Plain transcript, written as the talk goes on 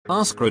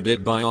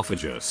AskReddit by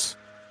Ophagus.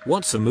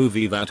 What's a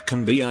movie that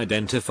can be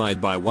identified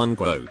by one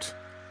quote?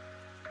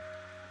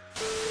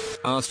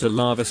 Hasta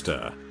la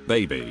vista,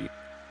 baby.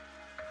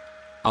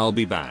 I'll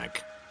be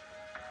back.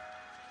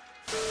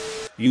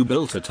 You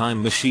built a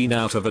time machine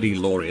out of a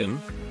DeLorean?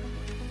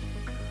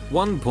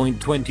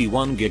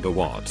 1.21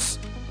 gigawatts.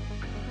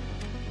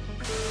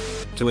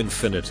 To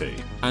infinity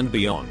and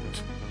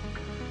beyond.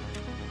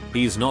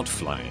 He's not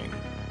flying.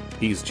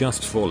 He's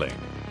just falling,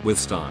 with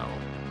style.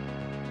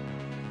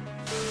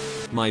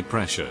 My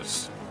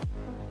precious.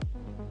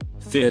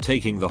 Fear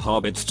taking the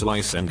hobbits to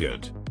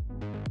Isengard.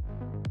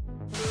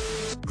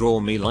 Draw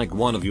me like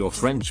one of your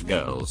French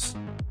girls.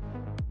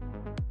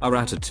 A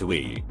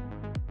ratatouille.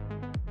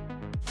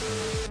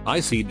 I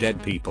see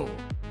dead people.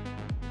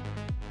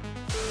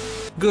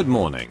 Good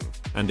morning,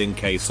 and in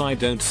case I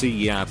don't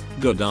see ya,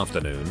 good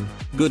afternoon,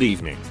 good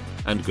evening,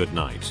 and good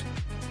night.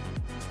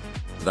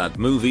 That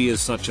movie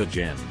is such a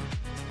gem.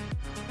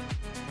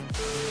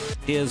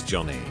 Here's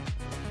Johnny.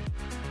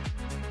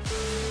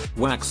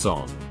 Wax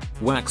on,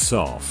 wax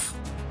off.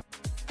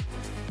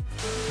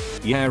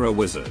 You're a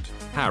wizard,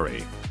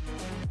 Harry.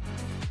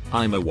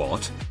 I'm a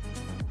what?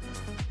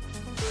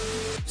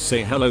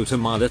 Say hello to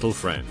my little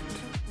friend.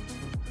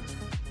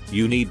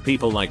 You need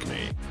people like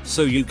me,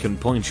 so you can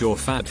point your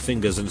fat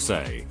fingers and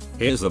say,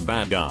 here's a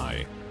bad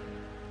guy.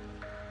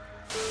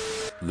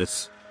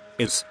 This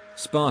is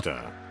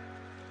Sparta.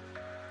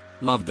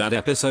 Loved that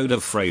episode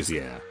of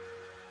Frasier.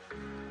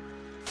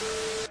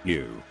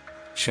 You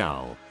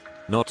shall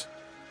not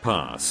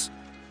pass.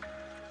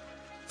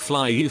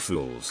 Fly, you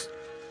fools.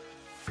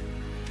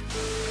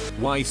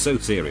 Why so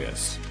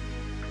serious?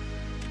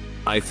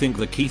 I think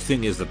the key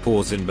thing is the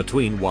pause in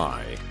between.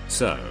 Why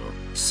so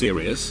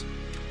serious?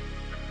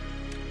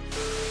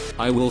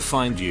 I will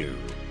find you.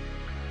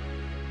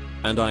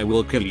 And I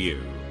will kill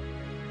you.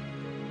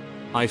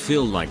 I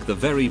feel like the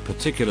very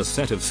particular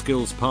set of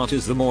skills part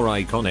is the more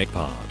iconic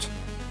part.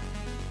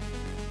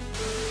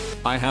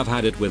 I have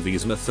had it with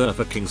these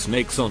motherfucking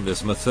snakes on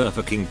this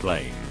motherfucking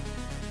plane.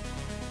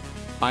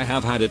 I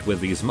have had it with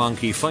these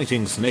monkey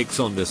fighting snakes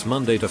on this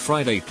Monday to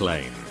Friday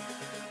plane.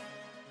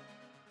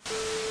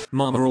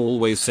 Mama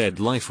always said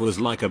life was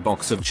like a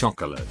box of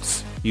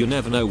chocolates. You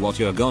never know what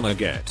you're gonna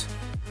get.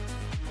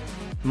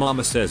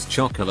 Mama says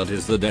chocolate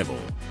is the devil.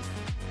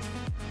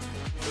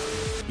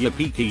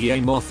 Yippee yay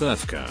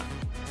motherfucker.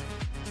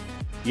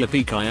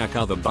 Yippee kayak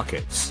other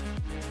buckets.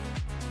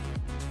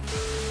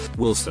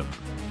 Wilson.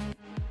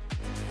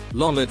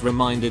 Lol, it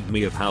reminded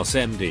me of House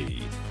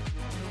MD.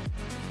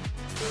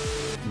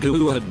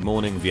 Good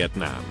morning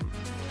Vietnam.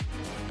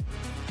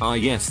 Ah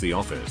yes, The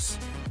Office.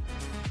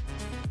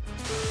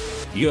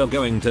 You're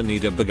going to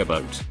need a bigger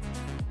boat.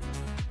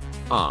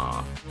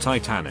 Ah,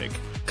 Titanic,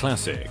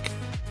 classic.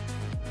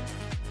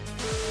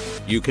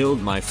 You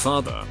killed my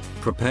father,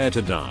 prepare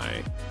to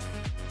die.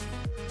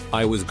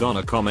 I was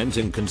gonna comment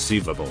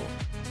inconceivable.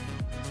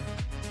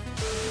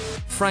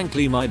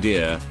 Frankly my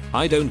dear,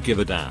 I don't give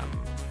a damn.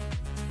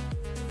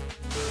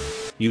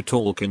 You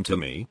talking to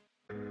me?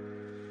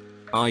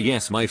 Ah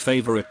yes, my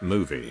favorite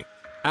movie.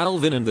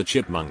 Alvin and the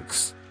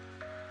Chipmunks.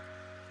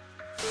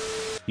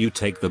 You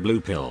take the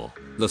blue pill,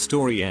 the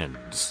story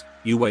ends,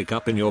 you wake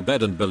up in your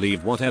bed and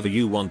believe whatever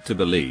you want to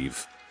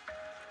believe.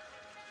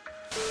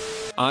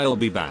 I'll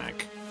be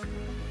back.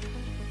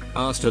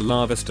 Hasta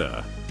la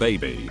vista,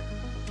 baby.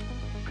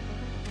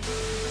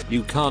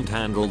 You can't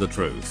handle the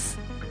truth.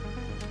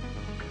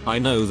 I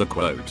know the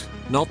quote,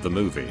 not the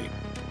movie.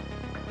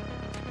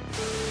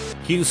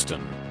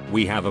 Houston,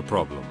 we have a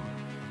problem.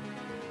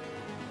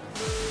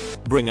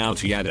 Bring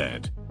out ya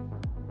dead.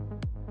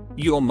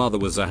 Your mother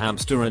was a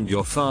hamster and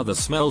your father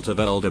smelt of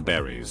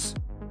elderberries.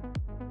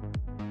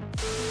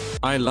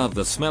 I love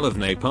the smell of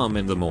napalm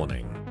in the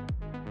morning.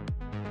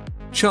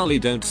 Charlie,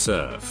 don't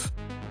surf.